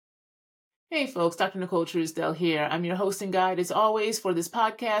Hey folks, Dr. Nicole Truesdale here. I'm your host and guide as always for this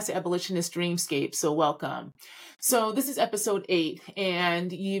podcast, Abolitionist Dreamscape. So welcome. So this is episode 8,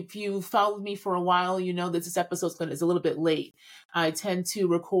 and if you followed me for a while, you know that this episode is a little bit late. I tend to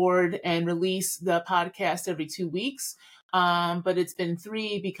record and release the podcast every 2 weeks. But it's been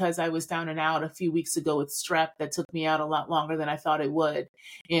 3 because I was down and out a few weeks ago with strep that took me out a lot longer than I thought it would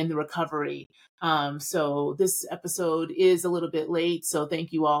in the recovery. So this episode is a little bit late. So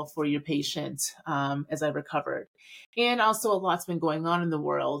thank you all for your patience as I recovered. And also a lot's been going on in the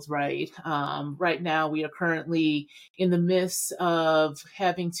world, right? Right now we are currently in the midst of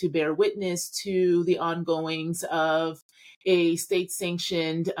having to bear witness to the ongoings of a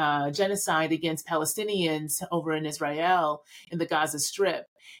state-sanctioned genocide against Palestinians over in Israel in the Gaza Strip.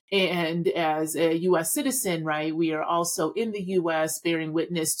 And as a U.S. citizen, right, we are also in the U.S. bearing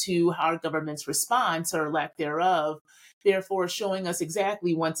witness to our government's response or lack thereof, therefore showing us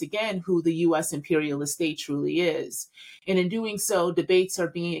exactly, once again, who the U.S. imperialist state truly is. And in doing so, debates are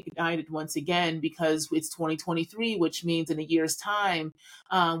being ignited once again because it's 2023, which means in a year's time,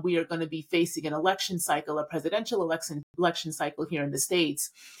 we are going to be facing an election cycle, a presidential election cycle here in the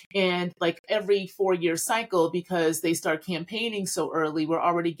States. And like every 4-year cycle, because they start campaigning so early, we're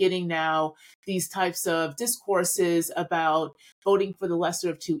already getting now these types of discourses about voting for the lesser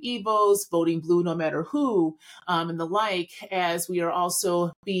of two evils, voting blue no matter who, and the like, as we are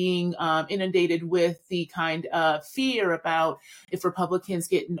also being inundated with the kind of fear about if Republicans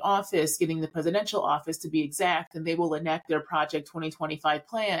get in office, getting the presidential office to be exact, and they will enact their Project 2025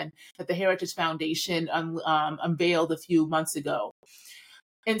 plan that the Heritage Foundation unveiled a few months ago.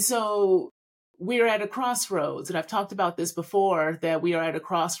 And so we're at a crossroads, and I've talked about this before, that we are at a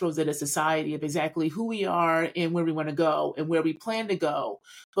crossroads in a society of exactly who we are and where we want to go and where we plan to go,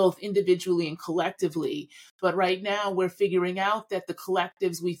 both individually and collectively. But right now we're figuring out that the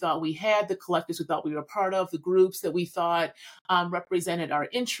collectives we thought we had, the collectives we thought we were part of, the groups that we thought represented our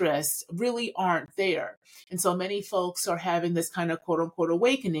interests really aren't there. And so many folks are having this kind of quote unquote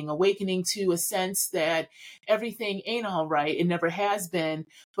awakening to a sense that everything ain't all right. It never has been.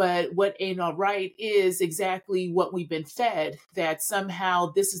 But what ain't all right is exactly what we've been fed, that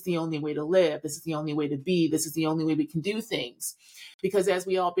somehow this is the only way to live. This is the only way to be. This is the only way we can do things. Because as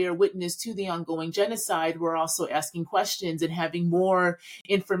we all bear witness to the ongoing genocide, we're also asking questions and having more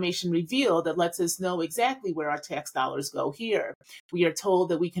information revealed that lets us know exactly where our tax dollars go here. We are told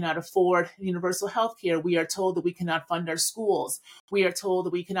that we cannot afford universal health care. We are told that we cannot fund our schools. We are told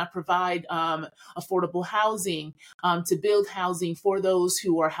that we cannot provide affordable housing, to build housing for those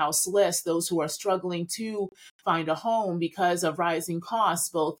who are houseless, those who are struggling to find a home because of rising costs,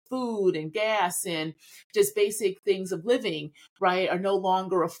 both food and gas and just basic things of living, right, are no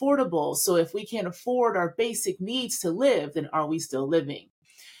longer affordable. So if we can't afford our basic needs to live, then are we still living?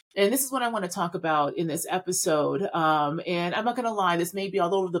 And this is what I want to talk about in this episode. And I'm not going to lie, this may be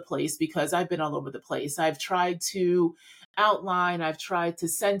all over the place because I've been all over the place. I've tried to outline, I've tried to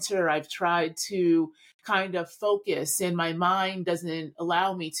center, I've tried to kind of focus, and my mind doesn't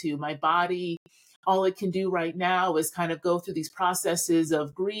allow me to. My body, all it can do right now is kind of go through these processes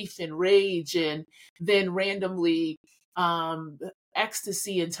of grief and rage and then randomly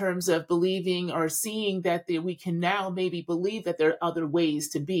ecstasy in terms of believing or seeing that we can now maybe believe that there are other ways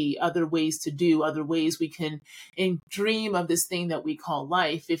to be, other ways to do, other ways we can dream of this thing that we call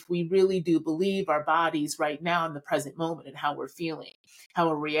life if we really do believe our bodies right now in the present moment and how we're feeling, how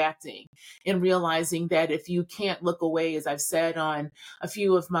we're reacting, and realizing that if you can't look away, as I've said on a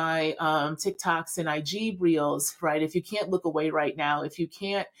few of my TikToks and IG reels, right, if you can't look away right now, if you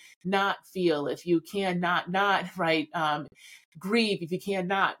can't not feel, if you can not right, grieve, if you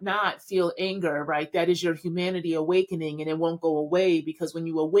cannot not feel anger, right, that is your humanity awakening, and it won't go away, because when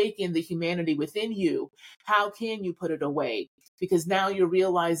you awaken the humanity within you, how can you put it away? Because now you're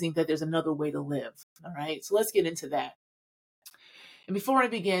realizing that there's another way to live. All right, so let's get into that. And before I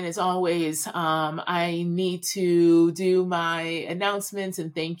begin, as always, I need to do my announcements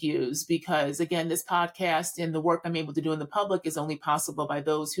and thank yous, because again, this podcast and the work I'm able to do in the public is only possible by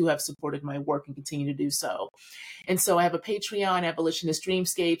those who have supported my work and continue to do so. And so I have a Patreon, Abolitionist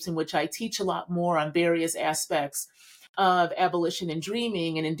Dreamscapes, in which I teach a lot more on various aspects of abolition and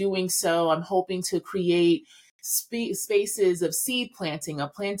dreaming. And in doing so, I'm hoping to create spaces of seed planting,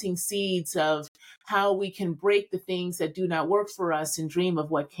 of planting seeds of how we can break the things that do not work for us and dream of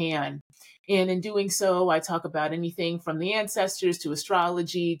what can. And in doing so, I talk about anything from the ancestors to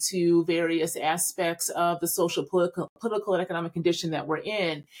astrology to various aspects of the social, political, and economic condition that we're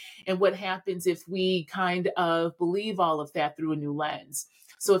in, and what happens if we kind of believe all of that through a new lens.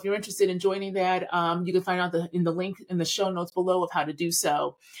 So if you're interested in joining that, you can find out in the link in the show notes below of how to do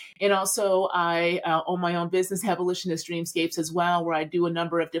so. And also, I own my own business, Abolitionist Dreamscapes, as well, where I do a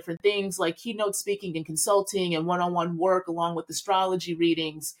number of different things like keynote speaking and consulting and one-on-one work along with astrology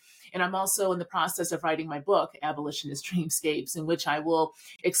readings. And I'm also in the process of writing my book, Abolitionist Dreamscapes, in which I will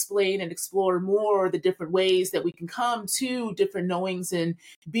explain and explore more the different ways that we can come to different knowings and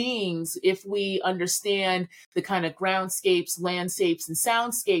beings if we understand the kind of groundscapes, landscapes, and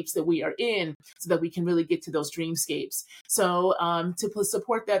soundscapes that we are in, so that we can really get to those dreamscapes. So to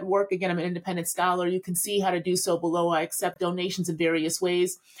support that work, again, I'm an independent scholar. You can see how to do so below. I accept donations in various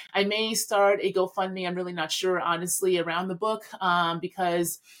ways. I may start a GoFundMe. I'm really not sure, honestly, around the book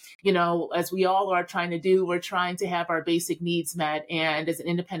because, you know, as we all are trying to do, we're trying to have our basic needs met. And as an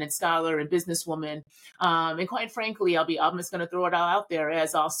independent scholar and businesswoman, and quite frankly, I'm just going to throw it all out there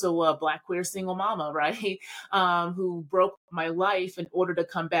as also a Black queer single mama, right? Who broke my life in order to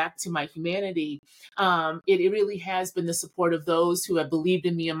come back to my humanity. It really has been the support of those who have believed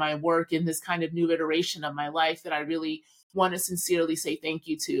in me and my work in this kind of new iteration of my life that I really want to sincerely say thank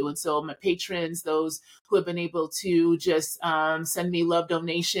you to. And so my patrons, those who have been able to just send me love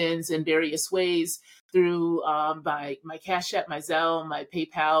donations in various ways through my Cash App, my Zelle, my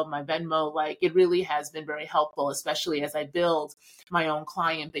PayPal, my Venmo, like it really has been very helpful, especially as I build my own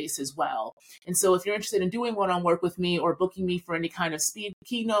client base as well. And so if you're interested in doing one-on-one work with me or booking me for any kind of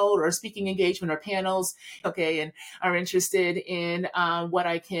keynote or speaking engagement or panels, okay, and are interested in what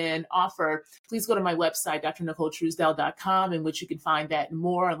I can offer, please go to my website, drnicoletruesdale.com, in which you can find that and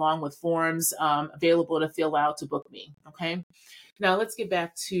more, along with forms available to fill out to book me, okay? Now let's get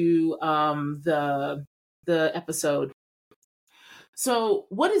back to the episode. So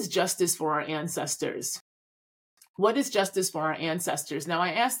what is justice for our ancestors? What is justice for our ancestors? Now, I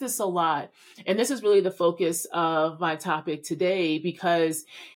ask this a lot, and this is really the focus of my topic today, because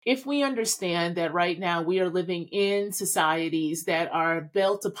if we understand that right now we are living in societies that are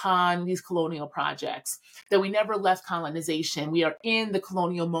built upon these colonial projects, that we never left colonization, we are in the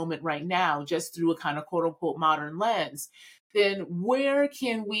colonial moment right now, just through a kind of quote unquote modern lens, then where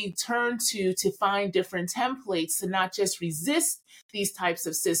can we turn to find different templates to not just resist these types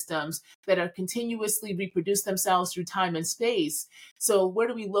of systems that are continuously reproduce themselves through time and space? So where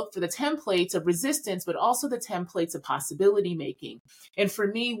do we look for the templates of resistance, but also the templates of possibility making? And for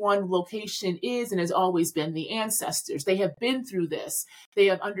me, one location is and has always been the ancestors. They have been through this. They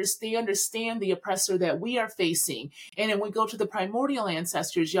understand the oppressor that we are facing. And when we go to the primordial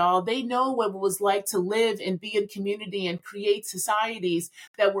ancestors, y'all, they know what it was like to live and be in community and create societies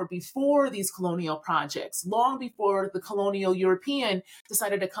that were before these colonial projects, long before the colonial European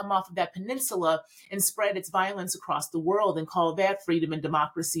decided to come off of that peninsula and spread its violence across the world and call that freedom and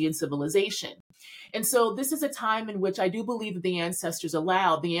democracy and civilization. And so this is a time in which I do believe that the ancestors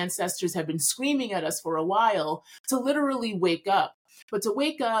have been screaming at us for a while to literally wake up. But to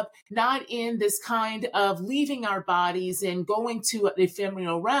wake up not in this kind of leaving our bodies and going to an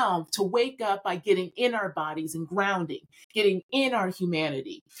ephemeral realm, to wake up by getting in our bodies and grounding, getting in our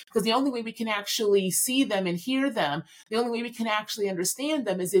humanity. Because the only way we can actually see them and hear them, the only way we can actually understand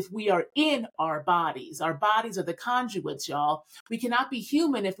them is if we are in our bodies. Our bodies are the conduits, y'all. We cannot be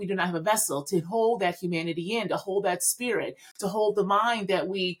human if we do not have a vessel to hold that humanity in, to hold that spirit, to hold the mind that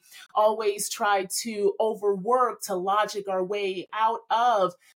we always try to overwork to logic our way out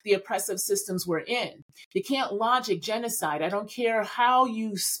of the oppressive systems we're in. You can't logic genocide. I don't care how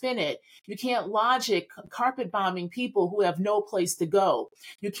you spin it. You can't logic carpet bombing people who have no place to go.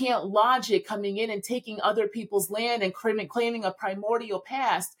 You can't logic coming in and taking other people's land and claiming a primordial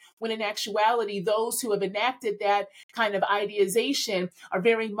past, when in actuality, those who have enacted that kind of idealization are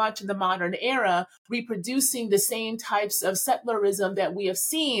very much in the modern era, reproducing the same types of settlerism that we have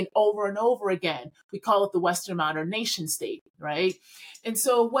seen over and over again. We call it the Western modern nation state, right? And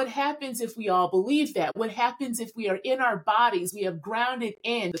so what happens if we all believe that? What happens if we are in our bodies, we have grounded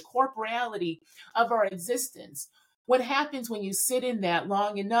in the corporeality of our existence? What happens when you sit in that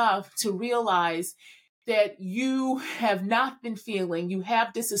long enough to realize that you have not been feeling, you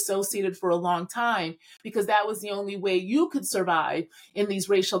have disassociated for a long time, because that was the only way you could survive in these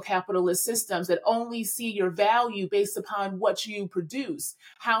racial capitalist systems that only see your value based upon what you produce,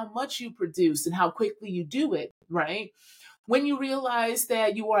 how much you produce, and how quickly you do it, right? When you realize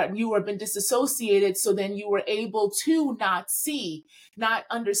that you are been disassociated, so then you were able to not see, not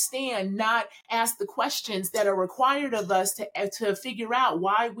understand, not ask the questions that are required of us to figure out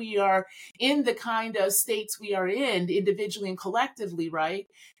why we are in the kind of states we are in individually and collectively, right?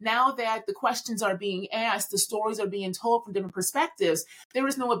 Now that the questions are being asked, the stories are being told from different perspectives, there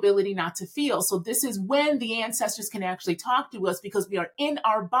is no ability not to feel. So this is when the ancestors can actually talk to us, because we are in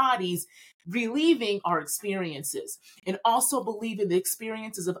our bodies relieving our experiences and also believing the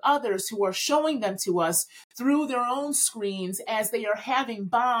experiences of others who are showing them to us through their own screens as they are having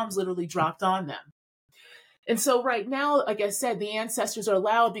bombs literally dropped on them. And so right now, like I said, the ancestors are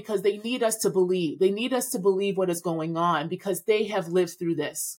loud because they need us to believe. They need us to believe what is going on because they have lived through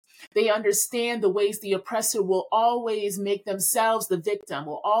this. They understand the ways the oppressor will always make themselves the victim,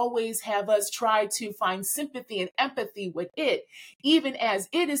 will always have us try to find sympathy and empathy with it, even as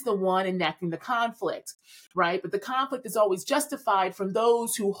it is the one enacting the conflict, right? But the conflict is always justified from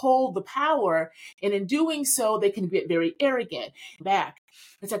those who hold the power. And in doing so, they can get very arrogant back.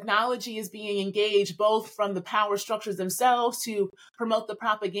 The technology is being engaged both from the power structures themselves to promote the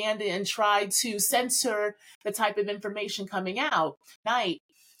propaganda and try to censor the type of information coming out.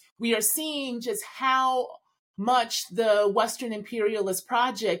 We are seeing just how much the Western imperialist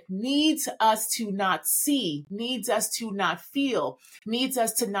project needs us to not see, needs us to not feel, needs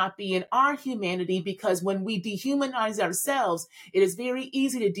us to not be in our humanity, because when we dehumanize ourselves, it is very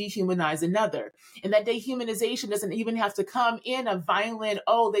easy to dehumanize another. And that dehumanization doesn't even have to come in a violent,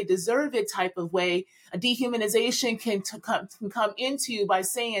 oh, they deserve it type of way. A dehumanization can come into by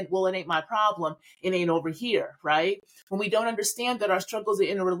saying, well, it ain't my problem. It ain't over here, right? When we don't understand that our struggles are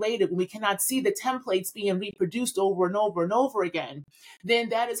interrelated, when we cannot see the templates being reproduced over and over and over again, then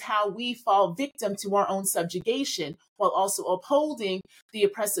that is how we fall victim to our own subjugation while also upholding the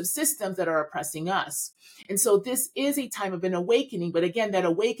oppressive systems that are oppressing us. And so this is a time of an awakening. But again, that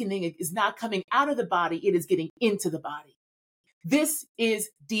awakening is not coming out of the body. It is getting into the body. This is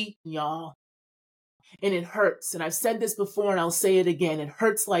deep, y'all. And it hurts. And I've said this before and I'll say it again. It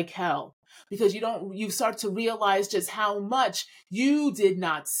hurts like hell, because you start to realize just how much you did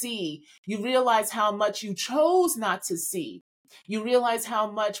not see. You realize how much you chose not to see. You realize how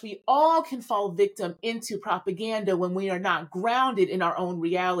much we all can fall victim into propaganda when we are not grounded in our own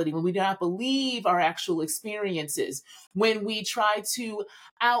reality, when we do not believe our actual experiences, when we try to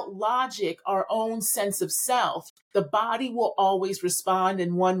out-logic our own sense of self. The body will always respond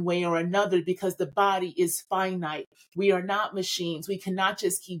in one way or another because the body is finite. We are not machines. We cannot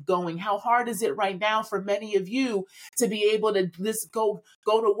just keep going. How hard is it right now for many of you to be able to just go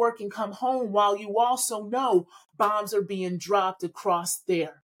to work and come home while you also know bombs are being dropped across the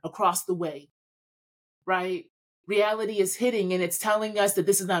way, right? Reality is hitting and it's telling us that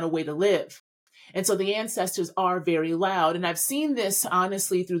this is not a way to live. And so the ancestors are very loud. And I've seen this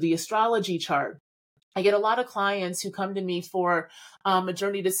honestly through the astrology chart. I get a lot of clients who come to me for a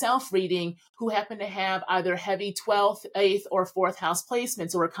journey to self reading who happen to have either heavy 12th, 8th, or 4th house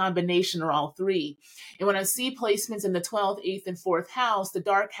placements, or a combination, or all three. And when I see placements in the 12th, 8th, and 4th house, the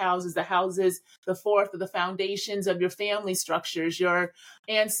dark houses, the 4th are the foundations of your family structures, your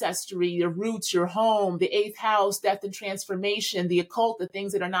ancestry, your roots, your home. The 8th house, death and transformation, the occult, the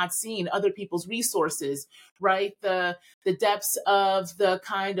things that are not seen, other people's resources, right? The depths of the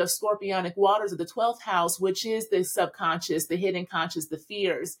kind of scorpionic waters of the 12th house, which is the subconscious, the hidden conscious, the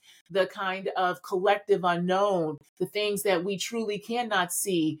fears, the kind of collective unknown, the things that we truly cannot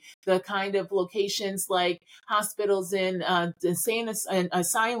see, the kind of locations like hospitals and insane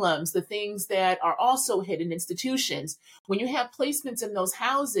asylums, the things that are also hidden institutions. When you have placements in those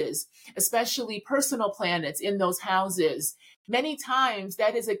houses, especially personal planets in those houses, many times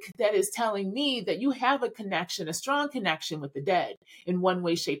that is telling me that you have a connection, a strong connection with the dead in one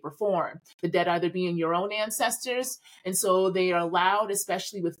way, shape, or form. The dead either being your own ancestors, and so they are allowed,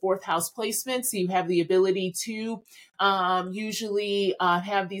 especially with 4th house placements, you have the ability to usually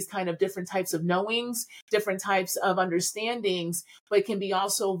have these kind of different types of knowings, different types of understandings, but it can be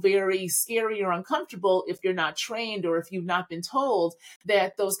also very scary or uncomfortable if you're not trained or if you've not been told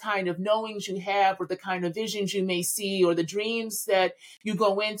that those kind of knowings you have, or the kind of visions you may see, or the dreams that you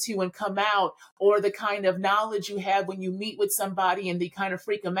go into and come out, or the kind of knowledge you have when you meet with somebody and they kind of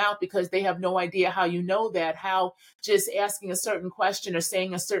freak them out because they have no idea how you know that, how just asking a certain question or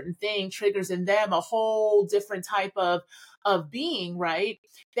saying a certain thing triggers in them a whole different type of being, right?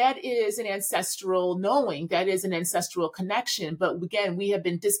 That is an ancestral knowing. That is an ancestral connection. But again, we have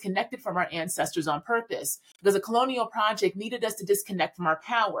been disconnected from our ancestors on purpose, because the colonial project needed us to disconnect from our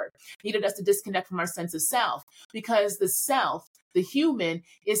power, needed us to disconnect from our sense of self, because the self, the human,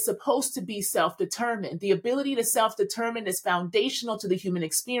 is supposed to be self-determined. The ability to self-determine is foundational to the human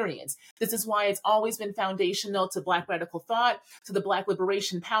experience. This is why it's always been foundational to Black radical thought, to the Black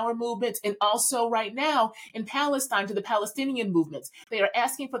liberation power movements, and also right now in Palestine to the Palestinian movements. They are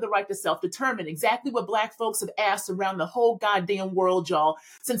asking for the right to self-determine, exactly what Black folks have asked around the whole goddamn world, y'all,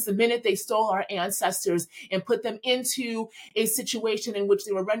 since the minute they stole our ancestors and put them into a situation in which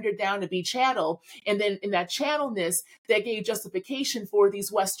they were rendered down to be chattel. And then in that chattelness, that gave justification for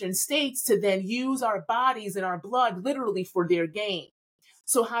these Western states to then use our bodies and our blood literally for their gain.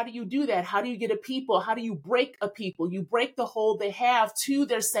 So how do you do that? How do you get a people? How do you break a people? You break the hold they have to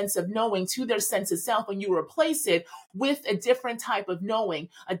their sense of knowing, to their sense of self, and you replace it with a different type of knowing,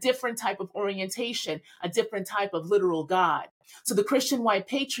 a different type of orientation, a different type of literal God. So the Christian white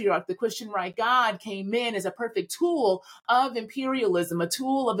patriarch, the Christian white God came in as a perfect tool of imperialism, a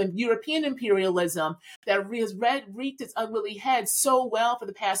tool of European imperialism that has wreaked its ugly head so well for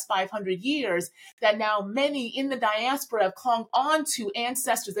the past 500 years that now many in the diaspora have clung on to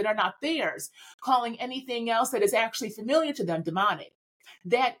ancestors that are not theirs, calling anything else that is actually familiar to them demonic.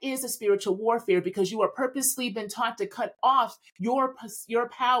 That is a spiritual warfare because you are purposely been taught to cut off your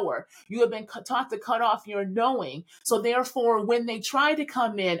power. You have been taught to cut off your knowing. So therefore, when they try to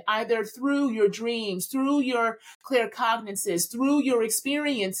come in, either through your dreams, through your claircognizances, through your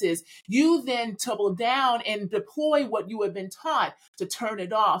experiences, you then double down and deploy what you have been taught to turn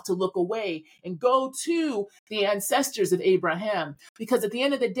it off, to look away and go to the ancestors of Abraham. Because at the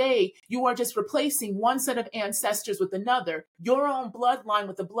end of the day, you are just replacing one set of ancestors with another, your own bloodline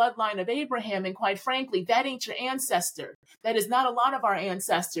with the bloodline of Abraham. And quite frankly, that ain't your ancestor. That is not a lot of our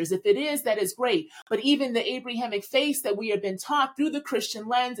ancestors. If it is, that is great. But even the Abrahamic faith that we have been taught through the Christian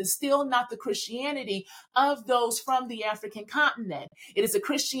lens is still not the Christianity of those from the African continent. It is a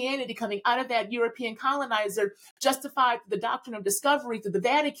Christianity coming out of that European colonizer, justified through the doctrine of discovery through the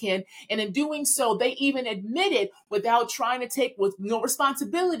Vatican. And in doing so, they even admitted without trying to take with no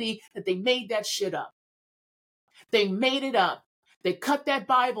responsibility that they made that shit up. They made it up. They cut that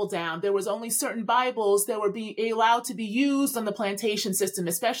Bible down. There was only certain Bibles that were allowed to be used on the plantation system,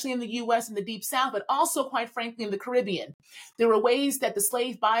 especially in the U.S. and the Deep South, but also, quite frankly, in the Caribbean. There were ways that the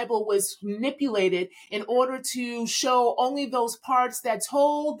slave Bible was manipulated in order to show only those parts that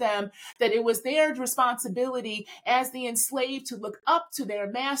told them that it was their responsibility as the enslaved to look up to their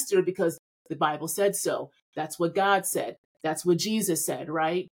master because the Bible said so. That's what God said. That's what Jesus said,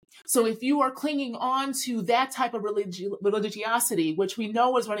 right? So if you are clinging on to that type of religiosity, which we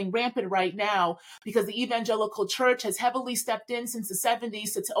know is running rampant right now because the evangelical church has heavily stepped in since the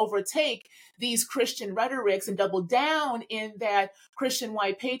 70s to overtake these Christian rhetorics and double down in that Christian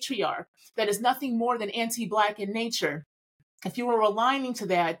white patriarch that is nothing more than anti-Black in nature. If you are aligning to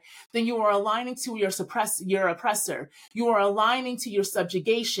that, then you are aligning to your oppressor. You are aligning to your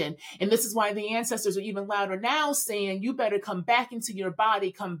subjugation. And this is why the ancestors are even louder now saying, you better come back into your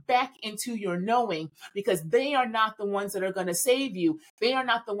body, come back into your knowing, because they are not the ones that are going to save you. They are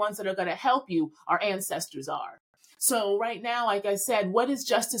not the ones that are going to help you. Our ancestors are. So right now, like I said, what is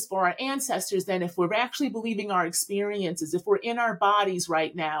justice for our ancestors then if we're actually believing our experiences, if we're in our bodies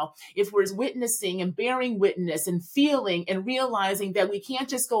right now, if we're witnessing and bearing witness and feeling and realizing that we can't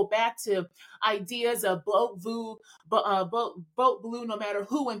just go back to ideas of boat blue no matter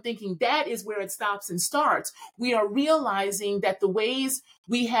who and thinking that is where it stops and starts. We are realizing that the ways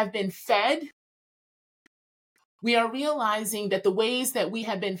we have been fed, we are realizing that the ways that we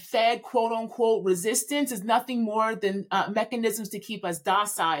have been fed, quote unquote, resistance is nothing more than mechanisms to keep us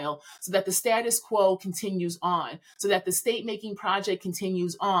docile so that the status quo continues on, so that the state making project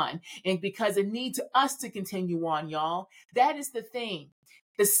continues on. And because it needs us to continue on, y'all, that is the thing.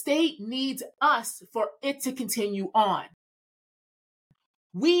 The state needs us for it to continue on.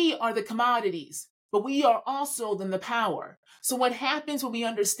 We are the commodities, but we are also then the power. So what happens when we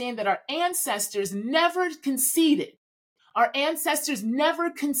understand that our ancestors never conceded? Our ancestors never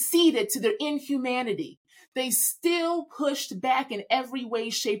conceded to their inhumanity. They still pushed back in every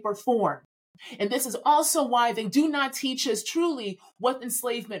way, shape, or form. And this is also why they do not teach us truly what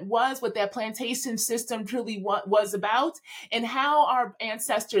enslavement was, what that plantation system truly was about, and how our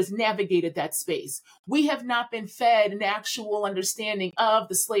ancestors navigated that space. We have not been fed an actual understanding of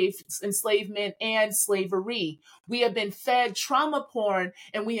the enslavement and slavery. We have been fed trauma porn,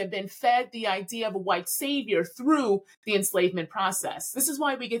 and we have been fed the idea of a white savior through the enslavement process. This is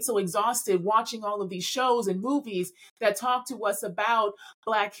why we get so exhausted watching all of these shows and movies that talk to us about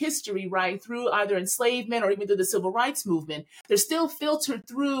Black history, right, through either enslavement or even through the civil rights movement. They're still filtered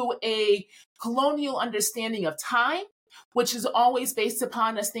through a colonial understanding of time. which is always based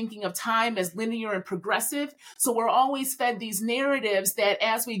upon us thinking of time as linear and progressive. So we're always fed these narratives that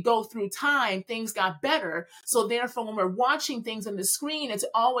as we go through time, things got better. So therefore, when we're watching things on the screen, it's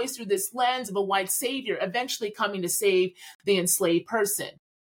always through this lens of a white savior eventually coming to save the enslaved person.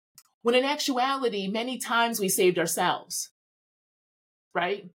 When in actuality, many times we saved ourselves,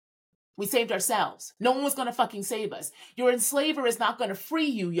 right? We saved ourselves. No one was going to fucking save us. Your enslaver is not going to free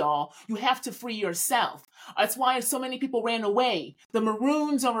you, y'all. You have to free yourself. That's why so many people ran away. The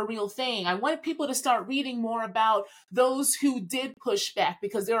Maroons are a real thing. I want people to start reading more about those who did push back,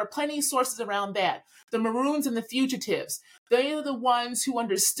 because there are plenty of sources around that. The Maroons and the fugitives. They are the ones who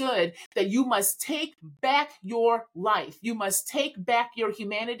understood that you must take back your life. You must take back your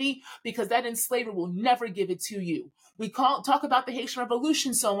humanity, because that enslaver will never give it to you. We talk about the Haitian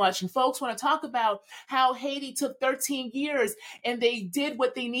Revolution so much, and folks want to talk about how Haiti took 13 years and they did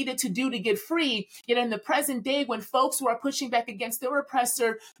what they needed to do to get free. Yet in the present day, when folks who are pushing back against their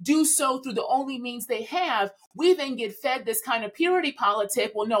oppressor do so through the only means they have, we then get fed this kind of purity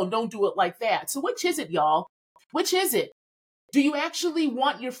politic. Well, no, don't do it like that. So which is it, y'all? Which is it? Do you actually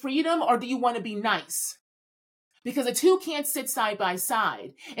want your freedom, or do you want to be nice? Because the two can't sit side by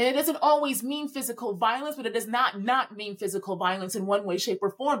side. And it doesn't always mean physical violence, but it does not mean physical violence in one way, shape,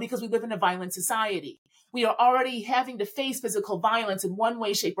 or form, because we live in a violent society. We are already having to face physical violence in one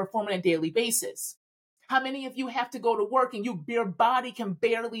way, shape, or form on a daily basis. How many of you have to go to work and your body can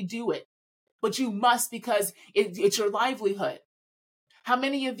barely do it, but you must because it's your livelihood? How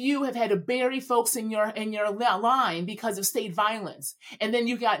many of you have had to bury folks in your line because of state violence? And then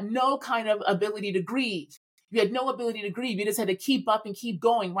you got no kind of ability to grieve. You had no ability to grieve. You just had to keep up and keep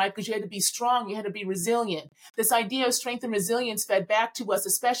going, right? Because you had to be strong. You had to be resilient. This idea of strength and resilience fed back to us,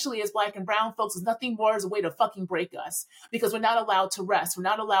 especially as Black and brown folks, is nothing more as a way to fucking break us, because we're not allowed to rest. We're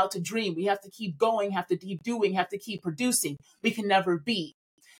not allowed to dream. We have to keep going, have to keep doing, have to keep producing. We can never be.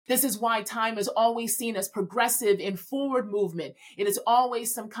 This is why time is always seen as progressive in forward movement. It is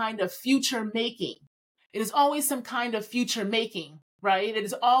always some kind of future making. It is always some kind of future making, right? It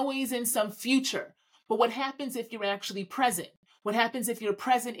is always in some future. But what happens if you're actually present? What happens if you're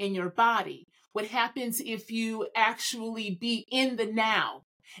present in your body? What happens if you actually be in the now?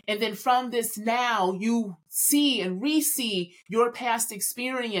 And then from this now, you see and re-see your past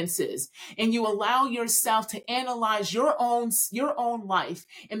experiences, and you allow yourself to analyze your own life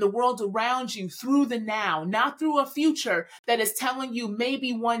and the world around you through the now, not through a future that is telling you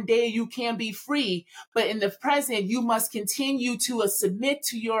maybe one day you can be free, but in the present, you must continue to submit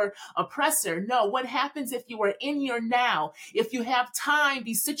to your oppressor. No, what happens if you are in your now? If you have time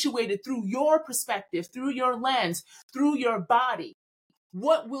be situated through your perspective, through your lens, through your body,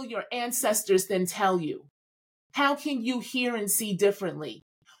 what will your ancestors then tell you? How can you hear and see differently?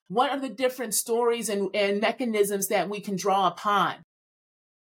 What are the different stories and mechanisms that we can draw upon?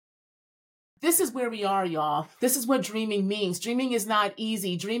 This is where we are, y'all. This is what dreaming means. Dreaming is not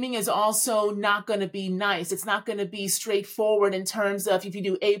easy. Dreaming is also not going to be nice. It's not going to be straightforward in terms of if you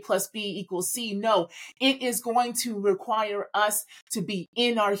do A plus B equals C. No, it is going to require us to be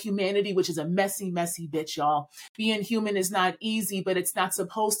in our humanity, which is a messy, messy bitch, y'all. Being human is not easy, but it's not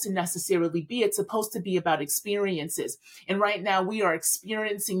supposed to necessarily be. It's supposed to be about experiences. And right now we are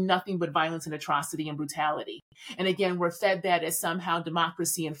experiencing nothing but violence and atrocity and brutality. And again, we're fed that as somehow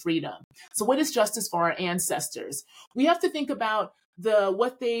democracy and freedom. So what is justice for our ancestors? We have to think about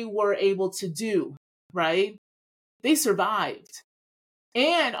what they were able to do, right? They survived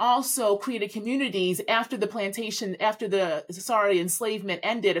and also created communities after the enslavement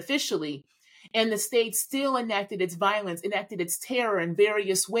ended officially. And the state still enacted its violence, enacted its terror in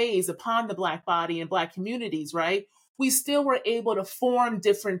various ways upon the Black body and Black communities, right? We still were able to form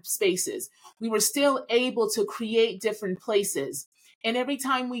different spaces. We were still able to create different places. And every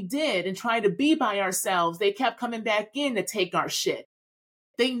time we did and tried to be by ourselves, they kept coming back in to take our shit.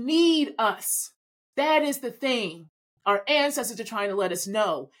 They need us. That is the thing. Our ancestors are trying to let us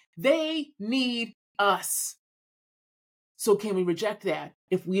know. They need us. So can we reject that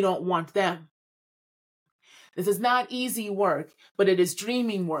if we don't want them? This is not easy work, but it is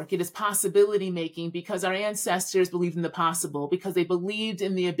dreaming work. It is possibility making, because our ancestors believed in the possible, because they believed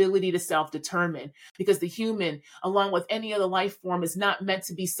in the ability to self-determine, because the human, along with any other life form, is not meant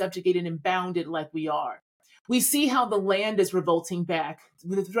to be subjugated and bounded like we are. We see how the land is revolting back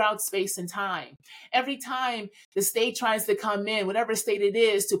throughout space and time. Every time the state tries to come in, whatever state it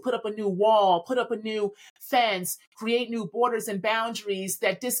is, to put up a new wall, put up a new fence, create new borders and boundaries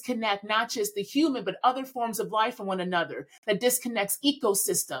that disconnect not just the human, but other forms of life from one another, that disconnects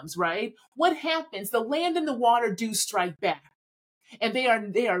ecosystems, right? What happens? The land and the water do strike back. And they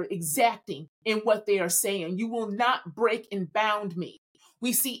are exacting in what they are saying. You will not break and bound me.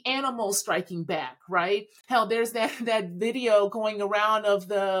 We see animals striking back, right? Hell, there's that video going around of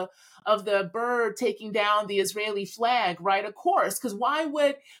the bird taking down the Israeli flag, right? Of course, because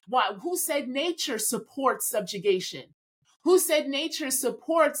who said nature supports subjugation? Who said nature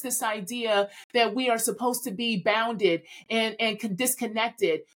supports this idea that we are supposed to be bounded and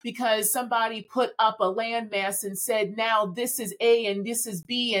disconnected because somebody put up a landmass and said, now this is A and this is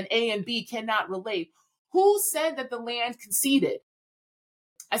B and A and B cannot relate? Who said that the land conceded?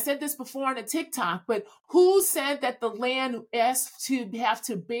 I said this before on a TikTok, but who said that the land has to have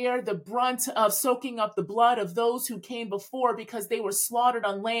to bear the brunt of soaking up the blood of those who came before because they were slaughtered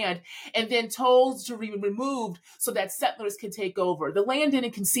on land and then told to be removed so that settlers could take over? The land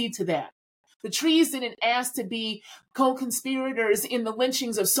didn't concede to that. The trees didn't ask to be co-conspirators in the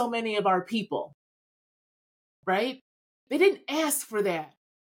lynchings of so many of our people, right? They didn't ask for that.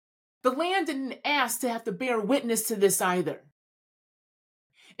 The land didn't ask to have to bear witness to this either.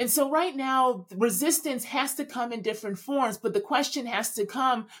 And so right now, resistance has to come in different forms, but the question has to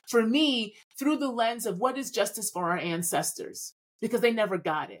come, for me, through the lens of what is justice for our ancestors, because they never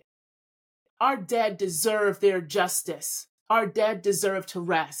got it. Our dead deserve their justice. Our dead deserve to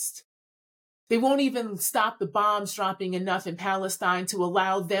rest. They won't even stop the bombs dropping enough in Palestine to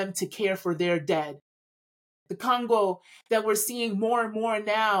allow them to care for their dead. The Congo that we're seeing more and more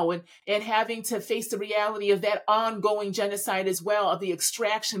now and having to face the reality of that ongoing genocide as well, of the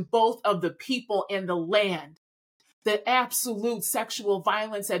extraction both of the people and the land. The absolute sexual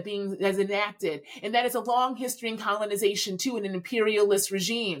violence that is enacted. And that is a long history in colonization too, and in imperialist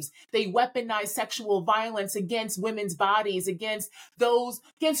regimes. They weaponize sexual violence against women's bodies, against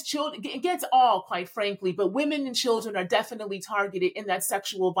children, against all, quite frankly. But women and children are definitely targeted in that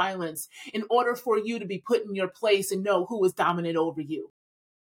sexual violence in order for you to be put in your place and know who is dominant over you.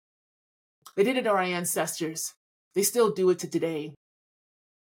 They did it to our ancestors. They still do it to today.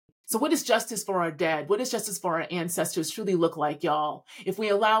 So what does justice for our dead? What does justice for our ancestors truly look like, y'all? If we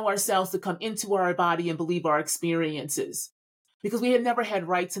allow ourselves to come into our body and believe our experiences. Because we have never had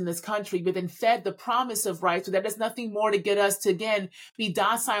rights in this country. We've been fed the promise of rights, but that does nothing more to get us to, again, be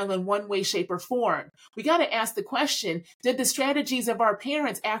docile in one way, shape, or form. We got to ask the question, did the strategies of our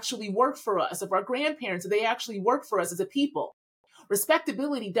parents actually work for us? Of our grandparents, did they actually work for us as a people?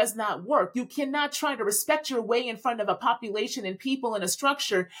 Respectability does not work. You cannot try to respect your way in front of a population and people in a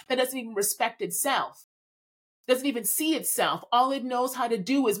structure that doesn't even respect itself, doesn't even see itself. All it knows how to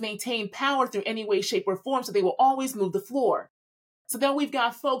do is maintain power through any way, shape, or form, so they will always move the floor. So then we've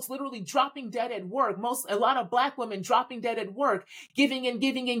got folks literally dropping dead at work. A lot of Black women dropping dead at work, giving and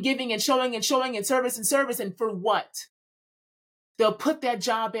giving and giving and showing and service and service. And for what? They'll put that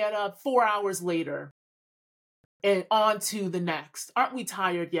job ad up 4 hours later. And on to the next. Aren't we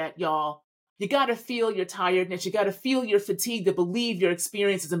tired yet, y'all? You got to feel your tiredness. You got to feel your fatigue to believe your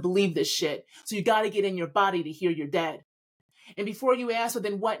experiences and believe this shit. So you got to get in your body to hear you're dead. And before you ask, well,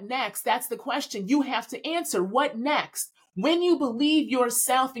 then what next? That's the question you have to answer. What next? When you believe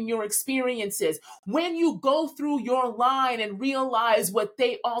yourself and your experiences, when you go through your line and realize what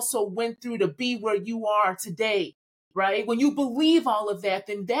they also went through to be where you are today, right? When you believe all of that,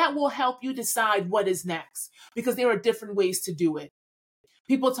 then that will help you decide what is next, because there are different ways to do it.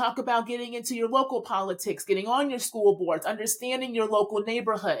 People talk about getting into your local politics, getting on your school boards, understanding your local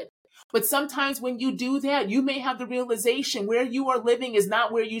neighborhood. But sometimes when you do that, you may have the realization where you are living is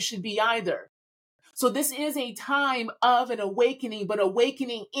not where you should be either. So this is a time of an awakening, but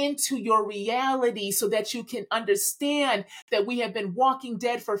awakening into your reality so that you can understand that we have been walking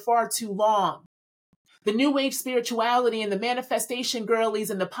dead for far too long. The new age spirituality and the manifestation girlies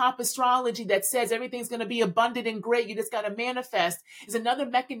and the pop astrology that says everything's going to be abundant and great, you just got to manifest, is another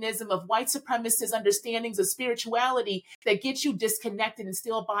mechanism of white supremacist understandings of spirituality that gets you disconnected and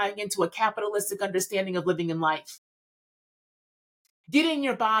still buying into a capitalistic understanding of living in life. Get in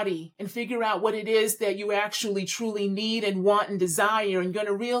your body and figure out what it is that you actually truly need and want and desire. And you're going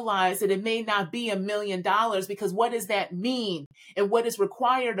to realize that it may not be $1 million, because what does that mean? And what is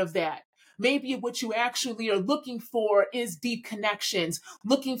required of that? Maybe what you actually are looking for is deep connections,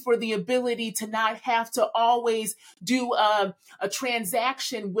 looking for the ability to not have to always do a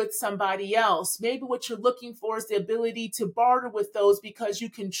transaction with somebody else. Maybe what you're looking for is the ability to barter with those because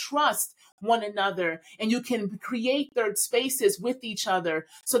you can trust one another and you can create third spaces with each other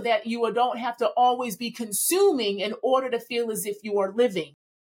so that you don't have to always be consuming in order to feel as if you are living.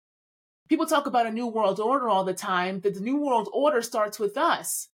 People talk about a new world order all the time, but the new world order starts with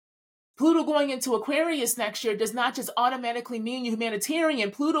us. Pluto going into Aquarius next year does not just automatically mean you're humanitarian.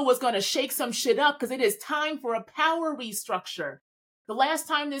 Pluto was going to shake some shit up because it is time for a power restructure. The last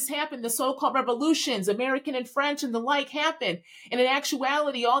time this happened, the so-called revolutions, American and French and the like, happened. And in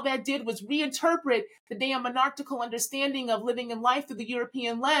actuality, all that did was reinterpret the damn monarchical understanding of living in life through the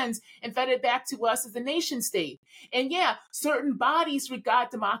European lens and fed it back to us as a nation state. And yeah, certain bodies regard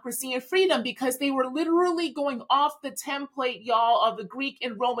democracy and freedom because they were literally going off the template, y'all, of the Greek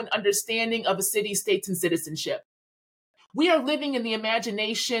and Roman understanding of a city, states, and citizenship. We are living in the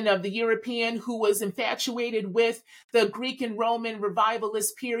imagination of the European who was infatuated with the Greek and Roman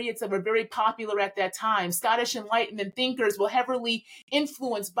revivalist periods that were very popular at that time. Scottish Enlightenment thinkers were heavily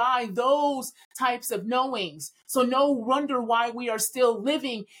influenced by those types of knowings. So no wonder why we are still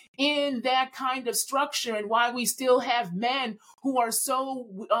living in that kind of structure and why we still have men who are so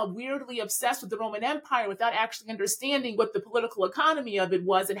weirdly obsessed with the Roman Empire without actually understanding what the political economy of it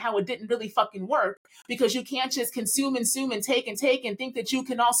was and how it didn't really fucking work. Because you can't just consume and take and think that you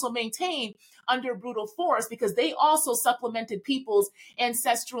can also maintain under brutal force, because they also supplemented people's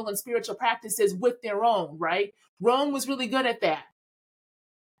ancestral and spiritual practices with their own, right? Rome was really good at that.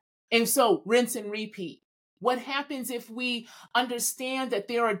 And so rinse and repeat. What happens if we understand that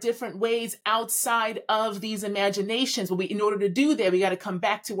there are different ways outside of these imaginations? Well, in order to do that, we got to come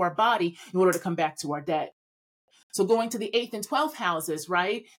back to our body in order to come back to our dead. So going to the 8th and 12th houses,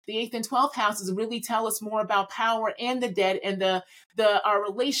 right? The 8th and 12th houses really tell us more about power and the dead and our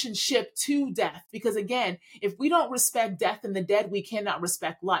relationship to death. Because again, if we don't respect death and the dead, we cannot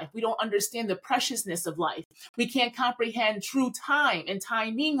respect life. We don't understand the preciousness of life. We can't comprehend true time and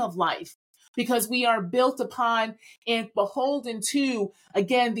timing of life, because we are built upon and beholden to,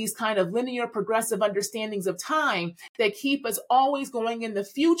 again, these kind of linear progressive understandings of time that keep us always going in the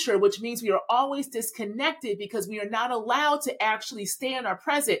future, which means we are always disconnected because we are not allowed to actually stay in our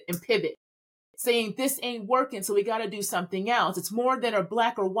present and pivot, saying this ain't working, so we got to do something else. It's more than a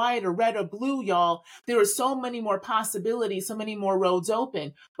black or white or red or blue, y'all. There are so many more possibilities, so many more roads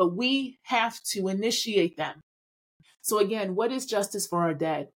open, but we have to initiate them. So again, what is justice for our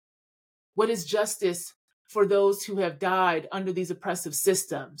dead? What is justice for those who have died under these oppressive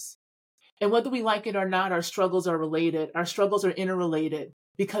systems? And whether we like it or not, our struggles are related. Our struggles are interrelated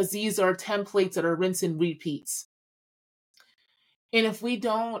because these are templates that are rinse and repeats. And if we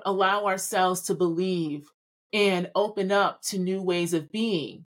don't allow ourselves to believe and open up to new ways of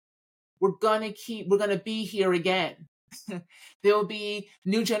being, we're going to be here again. There'll be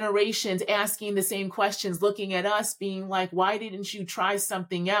new generations asking the same questions, looking at us being like, why didn't you try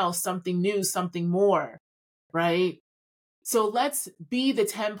something else, something new, something more, right? So let's be the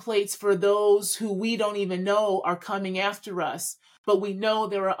templates for those who we don't even know are coming after us, but we know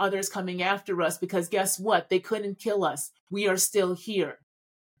there are others coming after us because guess what? They couldn't kill us. We are still here.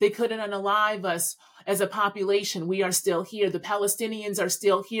 They couldn't unalive us as a population. We are still here. The Palestinians are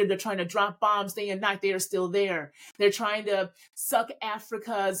still here. They're trying to drop bombs day and night. They are still there. They're trying to suck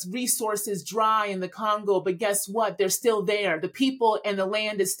Africa's resources dry in the Congo. But guess what? They're still there. The people and the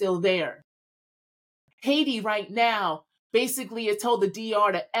land is still there. Haiti right now basically has told the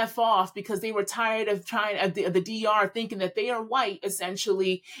DR to F off because they were tired of the DR thinking that they are white,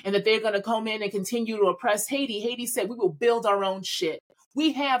 essentially, and that they're going to come in and continue to oppress Haiti. Haiti said, we will build our own shit.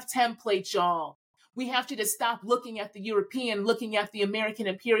 We have templates, y'all. We have to just stop looking at the European, looking at the American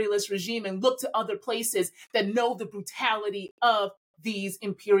imperialist regime, and look to other places that know the brutality of these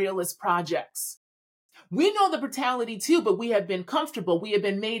imperialist projects. We know the brutality too, but we have been comfortable. We have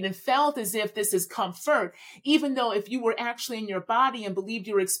been made and felt as if this is comfort, even though if you were actually in your body and believed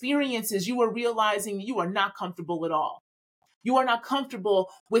your experiences, you were realizing you are not comfortable at all. You are not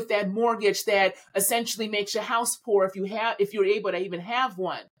comfortable with that mortgage that essentially makes your house poor if you're able to even have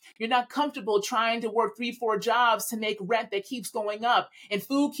one. You're not comfortable trying to work 3-4 jobs to make rent that keeps going up and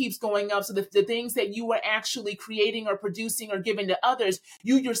food keeps going up. So the things that you are actually creating or producing or giving to others,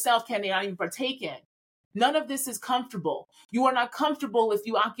 you yourself cannot even partake in. None of this is comfortable. You are not comfortable if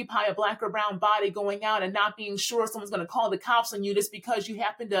you occupy a black or brown body going out and not being sure someone's going to call the cops on you just because you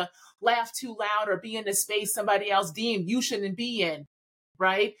happen to laugh too loud or be in a space somebody else deemed you shouldn't be in,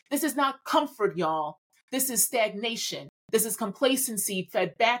 right? This is not comfort, y'all. This is stagnation. This is complacency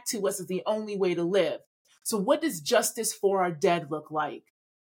fed back to us as the only way to live. So what does justice for our dead look like?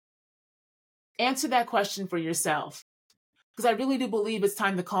 Answer that question for yourself. Because I really do believe it's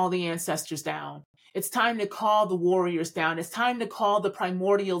time to call the ancestors down. It's time to call the warriors down. It's time to call the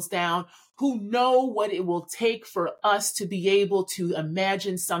primordials down who know what it will take for us to be able to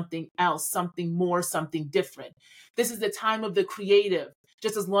imagine something else, something more, something different. This is the time of the creative,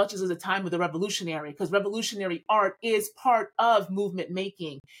 just as much as it's the time of the revolutionary, because revolutionary art is part of movement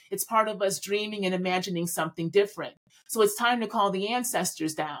making. It's part of us dreaming and imagining something different. So it's time to call the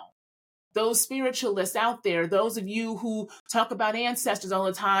ancestors down. those spiritualists out there, those of you who talk about ancestors all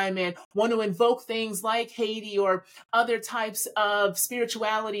the time and want to invoke things like Haiti or other types of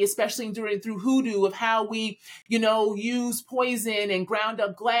spirituality, especially through hoodoo, of how we, use poison and ground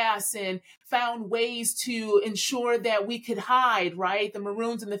up glass and found ways to ensure that we could hide, right? The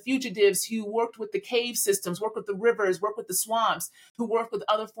Maroons and the fugitives who worked with the cave systems, worked with the rivers, worked with the swamps, who worked with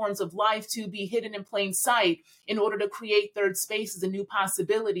other forms of life to be hidden in plain sight in order to create third spaces and new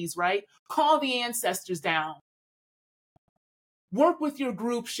possibilities, right? Call the ancestors down. Work with your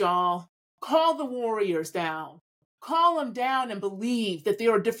groups, y'all. Call the warriors down. Call them down and believe that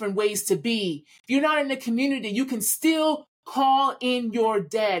there are different ways to be. If you're not in the community, you can still call in your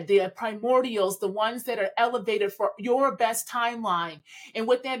dead, the primordials, the ones that are elevated for your best timeline. And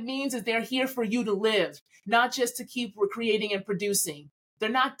what that means is they're here for you to live, not just to keep recreating and producing. They're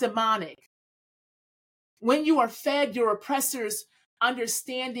not demonic. When you are fed your oppressors'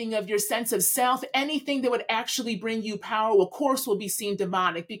 understanding of your sense of self, anything that would actually bring you power, of course, will be seen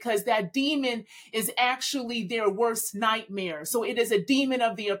demonic, because that demon is actually their worst nightmare. So it is a demon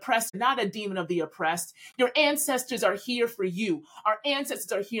of the oppressed, not a demon of the oppressed. Your ancestors are here for you. Our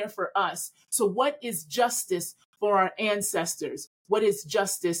ancestors are here for us. So what is justice for our ancestors? What is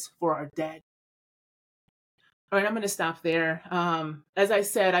justice for our dead? All right, I'm going to stop there. As I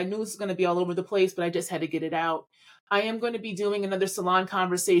said, I knew this was going to be all over the place, but I just had to get it out. I am going to be doing another salon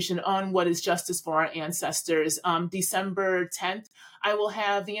conversation on what is justice for our ancestors. December 10th, I will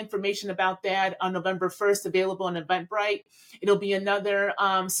have the information about that on November 1st available on Eventbrite. It'll be another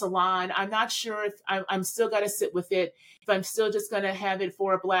salon. I'm not sure if I'm still got to sit with it, if I'm still just going to have it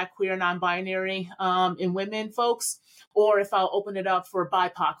for Black, queer, non-binary, and women folks, or if I'll open it up for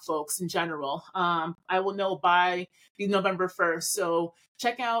BIPOC folks in general. I will know by November 1st. So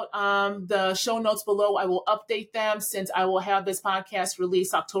check out the show notes below. I will update them since I will have this podcast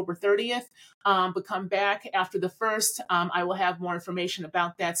released October 30th. But come back after the 1st. I will have more information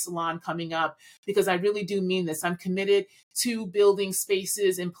about that salon coming up, because I really do mean this. I'm committed to building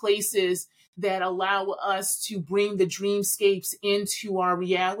spaces and places that allow us to bring the dreamscapes into our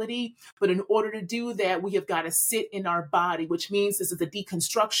reality. But in order to do that, we have got to sit in our body, which means this is a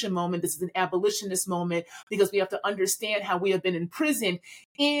deconstruction moment. This is an abolitionist moment, because we have to understand how we have been imprisoned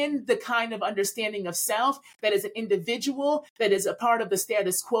in the kind of understanding of self that is an individual, that is a part of the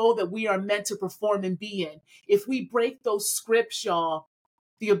status quo that we are meant to perform and be in. If we break those scripts, y'all,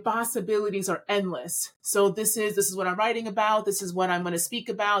 the possibilities are endless. So this is what I'm writing about. This is what I'm going to speak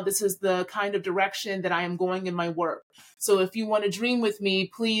about. This is the kind of direction that I am going in my work. So if you want to dream with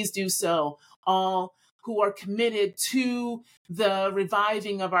me, please do so. All who are committed to the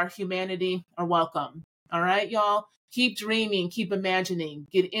reviving of our humanity are welcome. All right, y'all. Keep dreaming, keep imagining,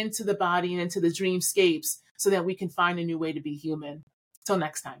 get into the body and into the dreamscapes so that we can find a new way to be human. Till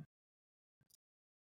next time.